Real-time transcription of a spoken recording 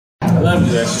love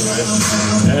you that shit, man.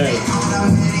 Hey.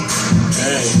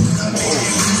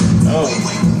 Oh.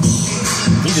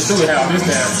 He just threw it out this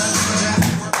time.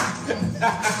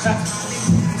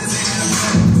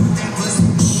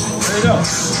 There you go.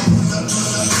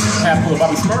 Half full of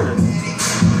Bobby Smurder.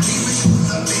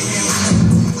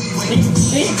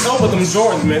 He over them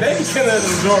Jordans, man. They be killing them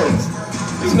Jordans.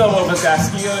 These no motherfuckers got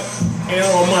skill and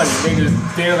or money. They just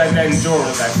dance like that in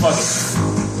Jordans. Like, fuck it.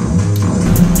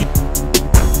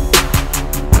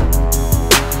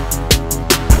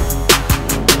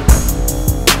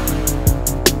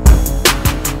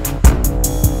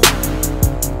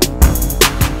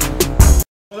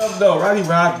 What up, though? Roddy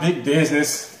Rod, Big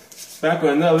Business. Back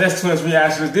with another Let's Twins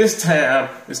reaction. This time,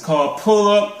 it's called Pull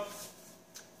Up.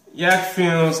 Yak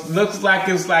Films. Looks like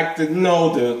it's like the,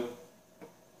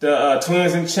 the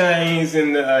Twins in Chains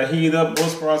and the Heat Up,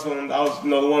 Bush Cross one.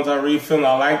 The ones I read film.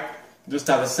 I like just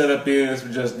how the setup is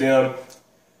with just them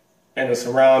and the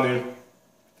surrounding,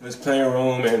 this playing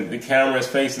room, and the camera is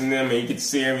facing them, and you get to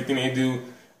see everything they do.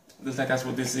 Looks like that's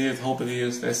what this is. Hope it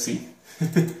is. Let's see.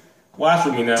 Watch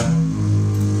with me now.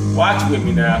 Watch with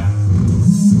me now.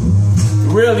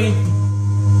 Really?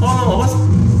 Hold on. What's?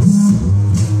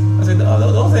 I said, those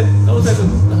are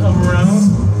the hover rounds.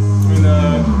 I mean,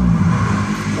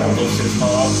 what those shit's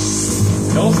called?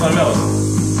 Those something else.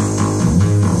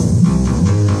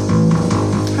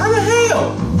 How the hell?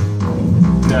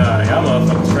 Nah, y'all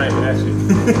motherfuckers straight with that shit.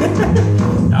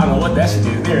 I don't know what that shit is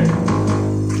there.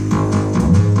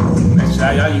 Next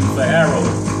shot y'all use for arrow.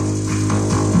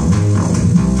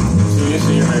 See this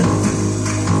shit, man.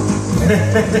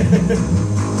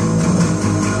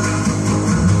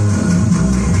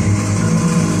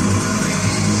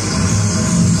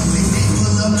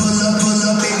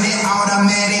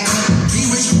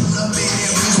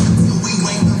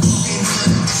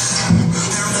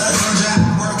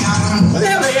 What the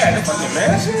hell they at? They fucking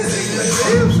mad shit?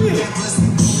 Damn shit.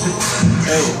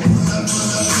 Hey.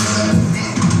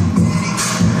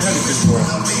 How did this work?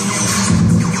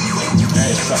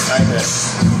 Hey, stuff like that.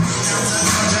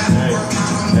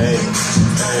 Hey.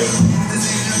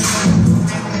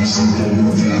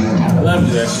 I love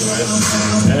you that shit, man.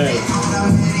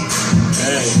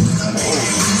 Hey.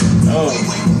 Oh.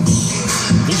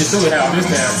 He just threw it out this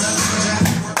time.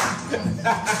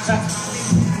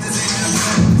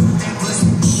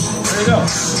 There you go.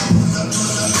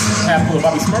 Half full of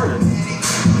Bobby Smurder.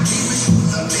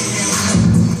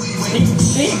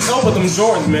 He over them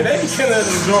Jordans, man. They be killing them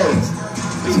Jordans.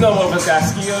 These no motherfuckers got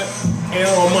skill and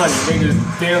or money. They just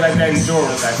dance like that in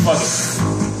Jordans. Like, fuck it.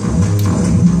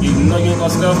 You know you ain't gonna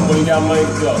stuff them when you got money to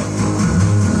go.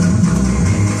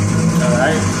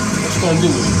 Alright? What you gonna do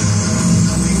with it?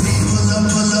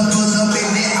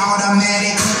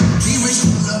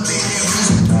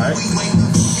 Alright.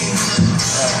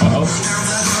 Uh-oh.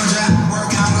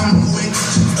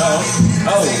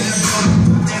 Oh.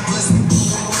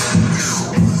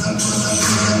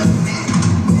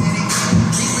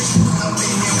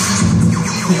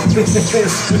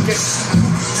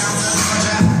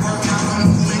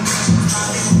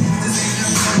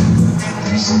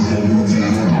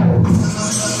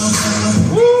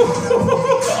 Woo!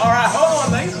 Alright, hold on,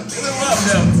 ladies. Give it up,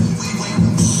 though.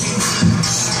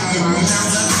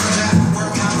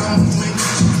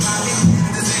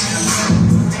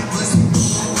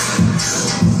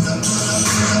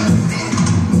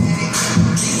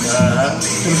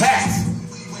 Some hats.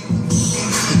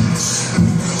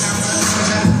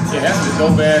 Yeah, that's the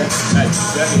dope ass. That's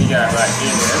what he got right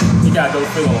here, man. He got dope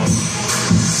feel on.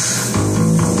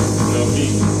 No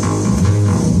heat.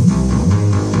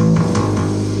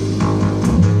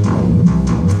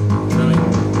 Really?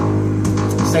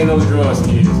 This ain't no drugs,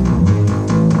 kids.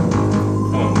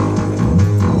 Come on.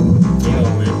 Ain't no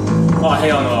weird. Oh,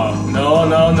 hell no.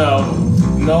 No.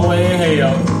 No way in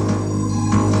hell.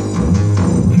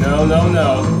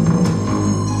 No.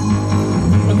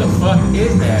 What the fuck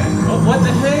is that? What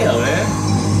the hell, man?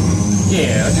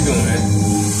 Yeah, what you doing, man?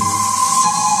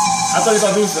 I thought he was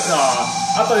gonna do some. I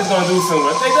thought he was gonna do some.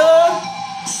 What they done?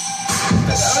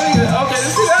 Okay,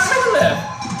 let's see. I never left.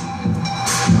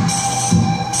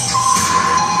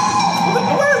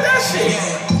 Where is that shit?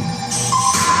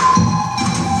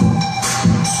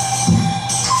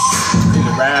 In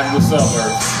the Rascal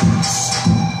suburbs.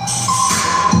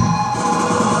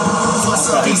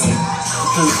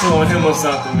 He's fooling him or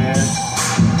something, man.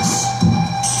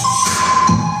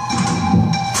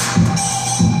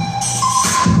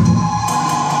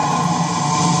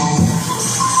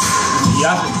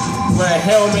 Y'all wear a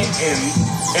helmet and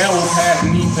elbow pass,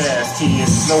 knee pass,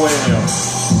 kids. No way in hell.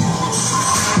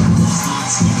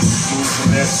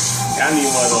 I need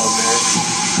one of those, man.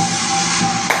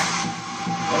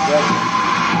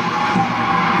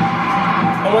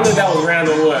 think that was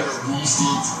random. What?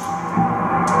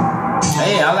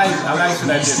 Hey, I like shit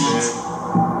like this, man.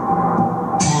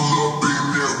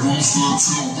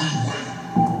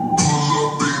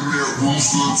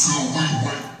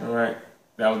 All right,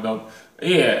 that was dope.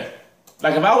 Yeah,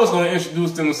 like if I was going to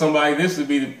introduce them to somebody, this would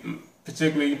be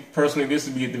personally, this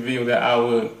would be the video that I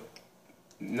would,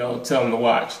 tell them to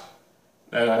watch.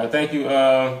 Thank you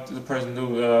to the person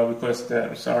who requested that.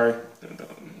 I'm sorry, I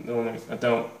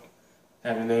don't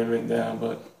have the name written down,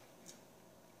 but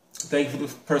thank you for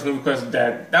the person who requested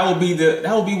that. That would be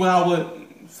what I would.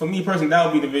 For me personally, that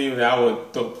would be the video that I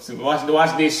would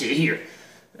watch this shit here.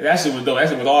 That shit was dope. That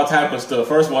shit was all type of stuff.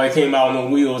 First of all, it came out on no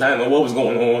wheels. I didn't know what was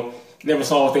going on. Never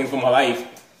saw things for my life.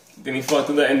 Then he fucked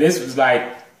it up. And this was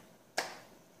like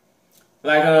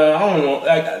I don't know.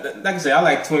 Like I said, I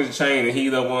like Twins Chain and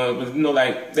Heat Up One, but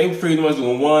like they were pretty much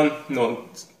doing one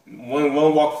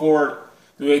walk forward,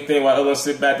 do anything while the other one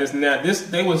sit back, this and that.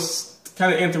 They was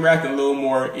kind of interacting a little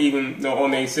more, even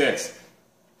on their sets.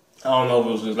 I don't know if it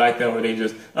was just like that or they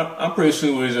just. I'm pretty sure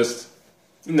it was just,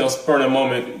 spur of the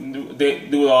moment. They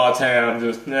do it all the time.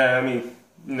 Just I mean,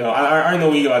 I already know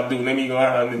what you gotta do. Let me go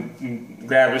out and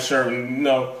grab a shirt and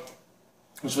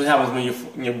which what happens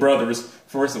when you're brothers,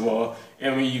 first of all,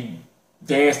 and when you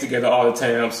dance together all the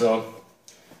time. So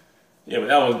yeah, but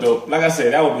that was dope. Like I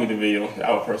said, that would be the video.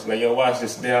 I would personally watch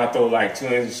this. Then I throw like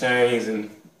Twins Chains and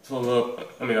pull up.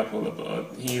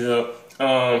 Heat Up.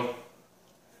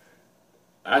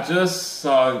 I just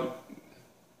saw,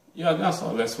 I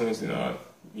saw Les Twins in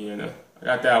Vienna. I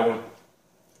got that one,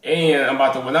 and I'm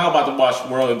about to watch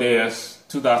World of Dance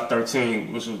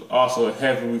 2013, which was also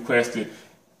heavily requested.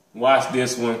 Watch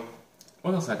this one.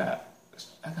 What else I got?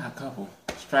 I got a couple.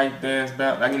 Strike Dance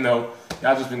Battle.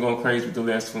 Y'all just been going crazy with the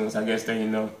Les Twins. I guess they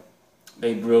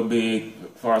real big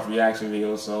as far as reaction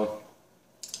videos. So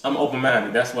I'm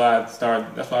open-minded. That's why I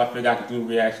figured I could do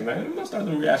reactions. I'm gonna start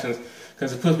doing reactions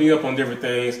because it puts me up on different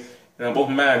things, and I'm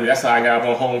open-minded. That's how I got up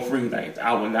on Home Free. Like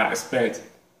I would not expect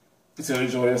to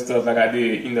enjoy this stuff like I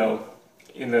did,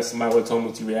 unless somebody would have told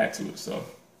me to react to it. So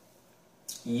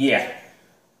yeah,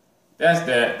 that's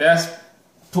that. That's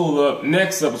Pull Up.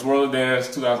 Next up is World of Dance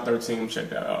 2013. Check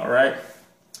that out. All right,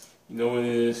 you know what it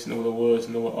is, you know what it was,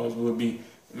 you know what always will be.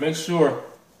 Make sure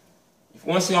if you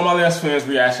want to see all my Les Twins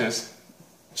reactions,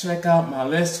 check out my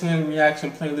Les Twins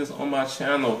reaction playlist on my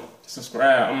channel.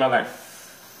 Subscribe. I'm at like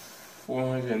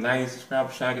 490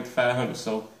 subscribers, trying to get to 500.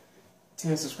 So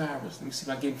 10 subscribers. Let me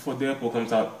see if I get it before Deadpool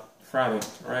comes out Friday.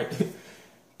 All right,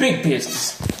 big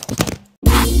business.